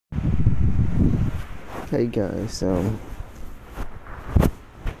Hey guys,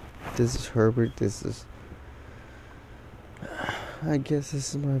 this is Herbert. I guess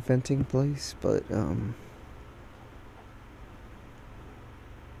this is my venting place, but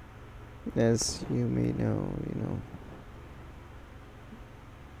as you may know,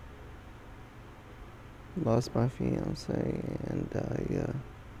 lost my fiance, and I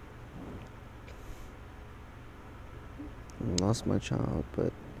lost my child.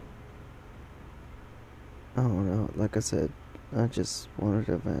 But I don't know. Like I said, I just wanted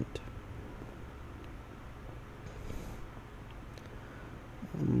to vent.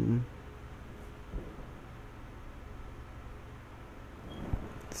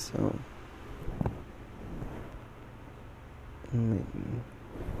 So, maybe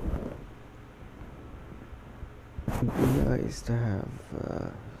it'd be nice to have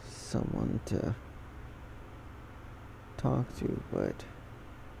someone to talk to, but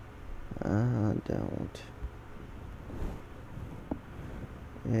I don't.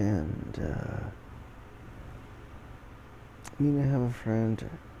 And I have a friend.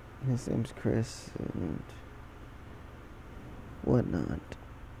 His name's Chris, and whatnot.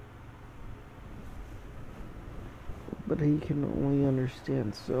 But he can only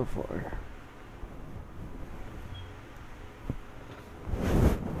understand so far.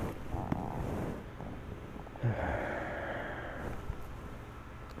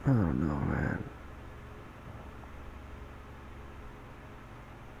 I don't know, man.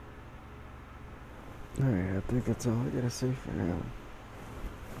 Alright, I think that's all I gotta say for now.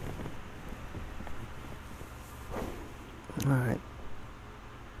 Alright.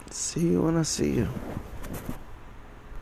 See you when I see you.